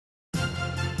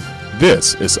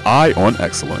This is Eye on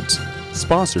Excellence,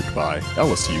 sponsored by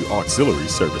LSU Auxiliary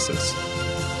Services.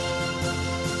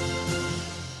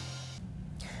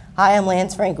 Hi, I'm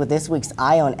Lance Frank with this week's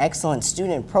Eye on Excellence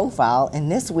student profile,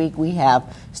 and this week we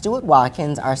have Stuart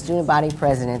Watkins, our student body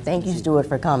president. Thank you, Stuart,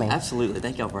 for coming. Absolutely.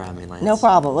 Thank y'all for having me, Lance. No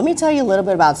problem. Let me tell you a little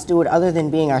bit about Stuart other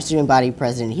than being our student body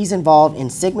president. He's involved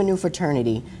in Sigma Nu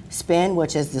Fraternity, SPIN,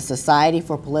 which is the Society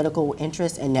for Political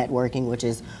Interest and Networking, which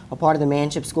is a part of the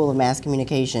Manship School of Mass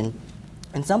Communication.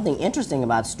 And something interesting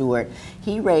about Stuart,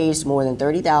 he raised more than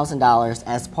 $30,000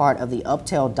 as part of the Up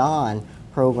Till Dawn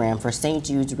program for St.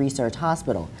 Jude's Research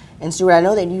Hospital. And Stuart, I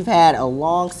know that you've had a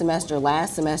long semester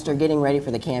last semester getting ready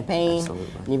for the campaign. Absolutely.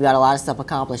 And you've got a lot of stuff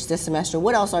accomplished this semester.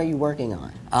 What else are you working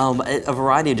on? A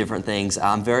variety of different things.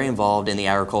 I'm very involved in the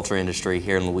agriculture industry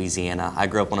here in Louisiana. I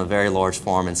grew up on a very large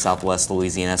farm in southwest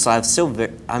Louisiana, so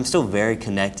I'm still very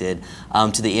connected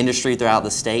to the industry throughout the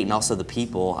state and also the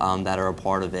people that are a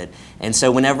part of it. And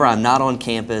so whenever I'm not on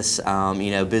campus,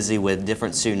 busy with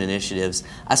different student initiatives,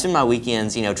 I spend my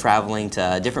weekends, traveling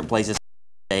to different places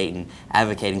and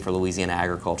advocating for Louisiana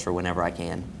agriculture whenever I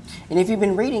can. And if you've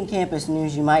been reading campus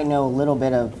news, you might know a little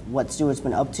bit of what Stuart's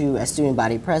been up to as student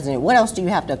body president. What else do you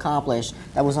have to accomplish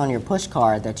that was on your push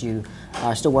card that you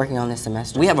are still working on this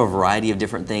semester? We have a variety of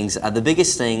different things. The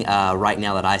biggest thing right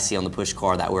now that I see on the push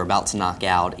card that we're about to knock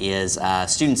out is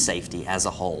student safety as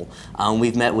a whole.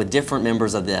 We've met with different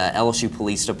members of the LSU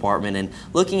Police Department and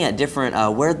looking at different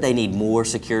where they need more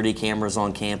security cameras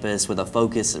on campus with a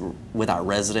focus with our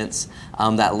residents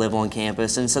that live on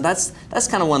campus. And so that's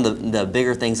kind of one of the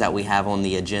bigger things that we have on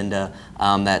the agenda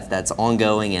that's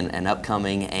ongoing and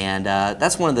upcoming. And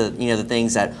that's one of the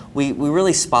things that we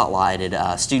really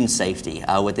spotlighted student safety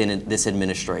within this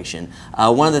administration.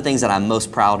 One of the things that I'm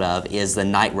most proud of is the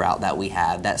night route that we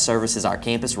have that services our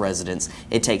campus residents.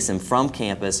 It takes them from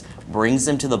campus, brings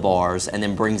them to the bars, and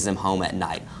then brings them home at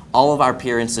night. All of our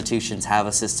peer institutions have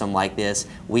a system like this.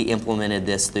 We implemented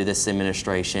this through this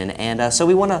administration, and so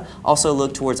we want to also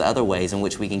look towards other ways in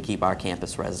which we can keep our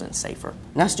campus residents safer.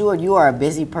 Now, Stuart, you are a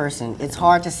busy person. It's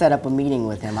hard to set up a meeting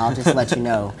with him, I'll just let you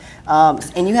know.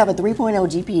 And you have a 3.0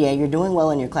 GPA. You're doing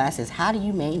well in your classes. How do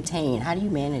you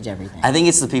manage everything? I think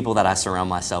it's the people that I surround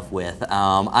myself with.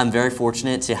 I'm very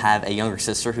fortunate to have a younger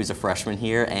sister who's a freshman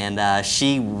here, and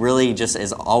she really just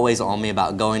is always on me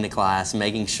about going to class,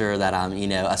 making sure that I'm,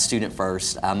 a student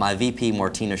first. My VP,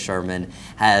 Martina Sherman,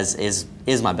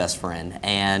 is my best friend,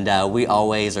 and we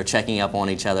always are checking up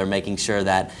on each other, making sure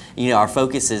that our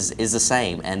focus is the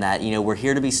same, and that we're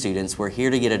here to be students, we're here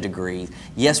to get a degree.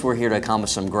 Yes, we're here to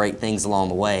accomplish some great things along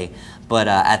the way, but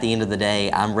at the end of the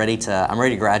day, I'm ready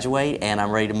to graduate, and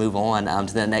I'm ready to move on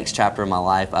to the next chapter of my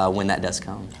life when that does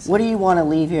come. What do you want to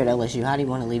leave here at LSU? How do you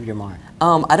want to leave your mark?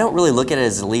 I don't really look at it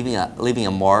as leaving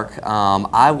a mark.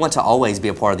 I want to always be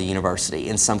a part of the university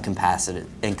in some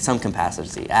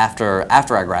capacity. After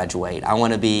I graduate, I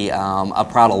want to be a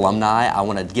proud alumni. I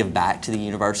want to give back to the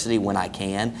university when I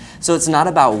can. So it's not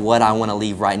about what I want to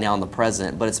leave right now in the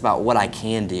present, but it's about what I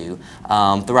can do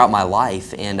throughout my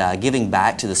life and giving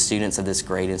back to the students of this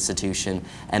great institution,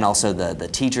 and also the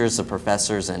teachers, the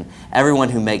professors, and everyone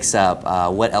who makes up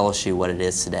what it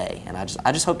is today. And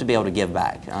I just hope to be able to give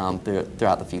back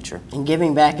throughout the future. And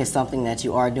giving back is something that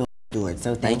you are doing, Stuart,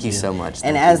 so thank you so much.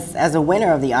 And as a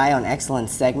winner of the Eye on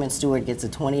Excellence segment, Stuart gets a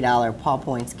 $20 Paul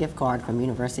Points gift card from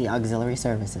University Auxiliary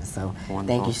Services. So wonderful.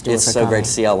 Thank you, Stuart, it's for so coming. Great to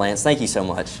see y'all, Lance. Thank you so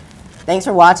much. Thanks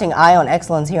for watching Eye on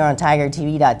Excellence here on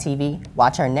TigerTV.tv.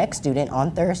 Watch our next student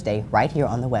on Thursday right here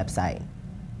on the website.